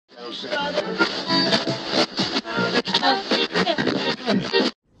How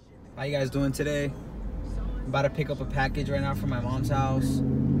you guys doing today? I'm about to pick up a package right now from my mom's house.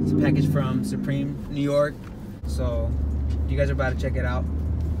 It's a package from Supreme, New York. So you guys are about to check it out.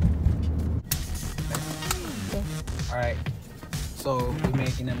 Alright, so we're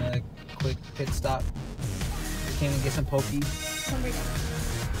making another quick pit stop. We came to get some pokey.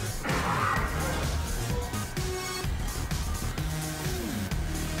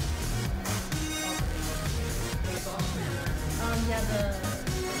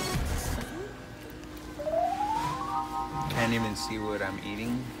 Can't even see what I'm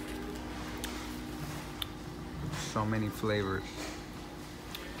eating. So many flavors.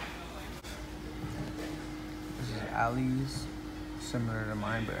 This is Allie's, similar to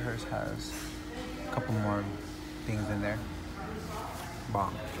mine, but hers has a couple more things in there.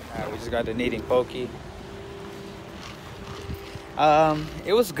 Bomb. Alright, we just got the kneading pokey.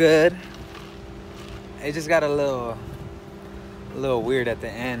 It was good. It just got a little weird at the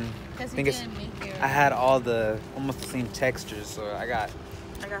end. I think I had all the almost the same textures, so I got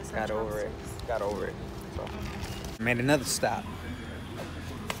over it. Got over it. So made another stop.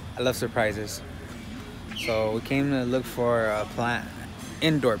 I love surprises. So we came to look for a plant,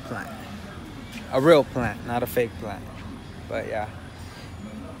 indoor plant, a real plant, not a fake plant. But yeah,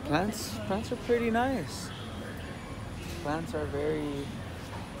 plants are pretty nice. Plants are very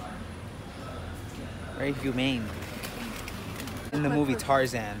humane. In the movie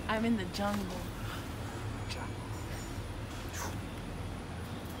Tarzan. I'm in the jungle.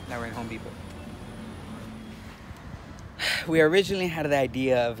 Now we're in Home Depot. We originally had the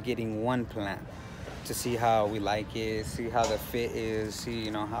idea of getting one plant to see how we like it, see how the fit is, see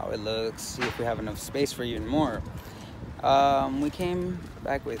how it looks, see if we have enough space for even more. We came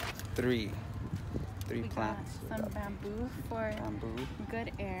back with three plants. Got some bamboo for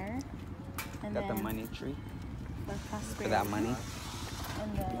good air. And got then the money tree for that money.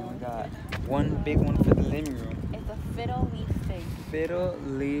 And then we got one big one for the living room. It's a fiddle leaf fig. Fiddle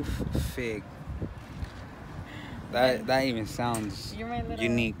leaf fig. That even sounds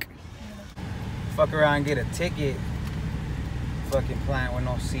unique. Fuck around and get a ticket. Fucking plant with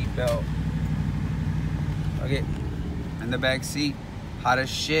no seat belt. Okay, in the back seat, hot as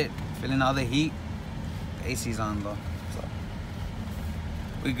shit, feeling all the heat. The AC's on though, so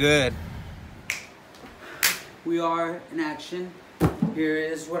we good. We are in action. Here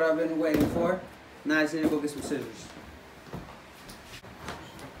is what I've been waiting for. Now I just need to go get some scissors.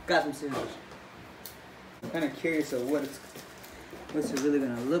 Got some scissors. I'm kind of curious of what's it really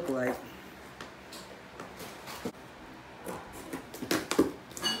gonna look like.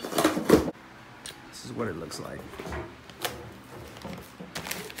 This is what it looks like.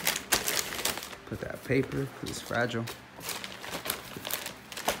 Put that paper, because it's fragile.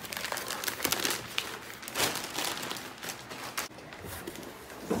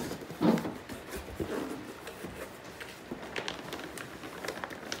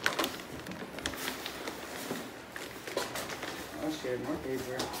 Oh shit, more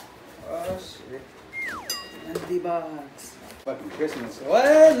paper. Oh shit. Empty box. Fucking Christmas. What?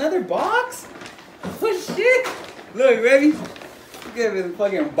 Another box? Oh shit! Look, ready? Look at this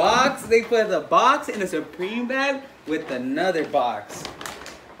fucking box. They put the box in a Supreme bag with another box.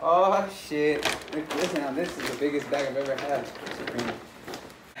 Oh shit. Listen, now this is the biggest bag I've ever had. Supreme.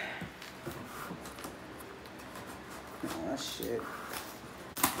 Oh shit.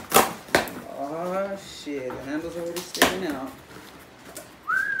 Oh shit. The handle's already sticking out.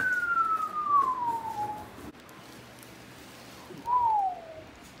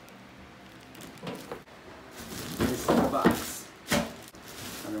 This is the box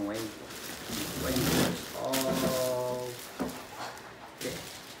I've been waiting for. Waiting for it. Oh. Okay.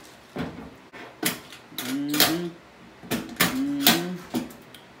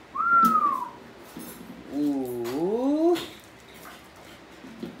 Ooh.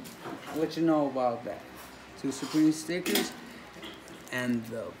 What you know about that? 2 Supreme stickers and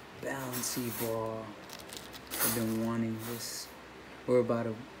the bouncy ball. I've been wanting this. We're about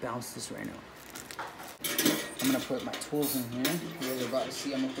to bounce this right now. I'm gonna put my tools in here. You're about to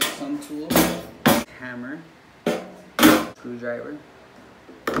see I'm gonna put some tools. Hammer, screwdriver,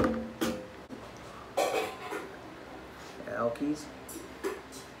 L keys,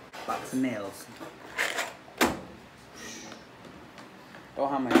 box of nails. Don't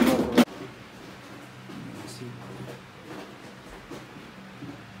have my nails.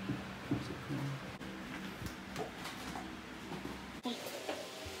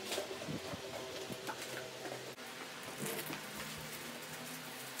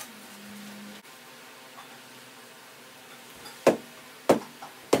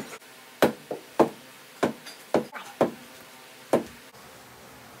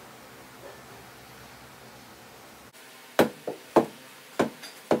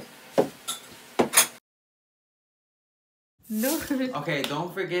 No. Okay,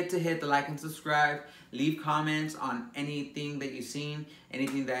 don't forget to hit the like and subscribe. Leave comments on anything that you've seen,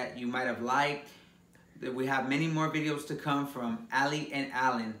 anything that you might have liked. We have many more videos to come from Ali and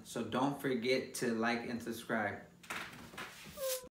Alan, so don't forget to like and subscribe.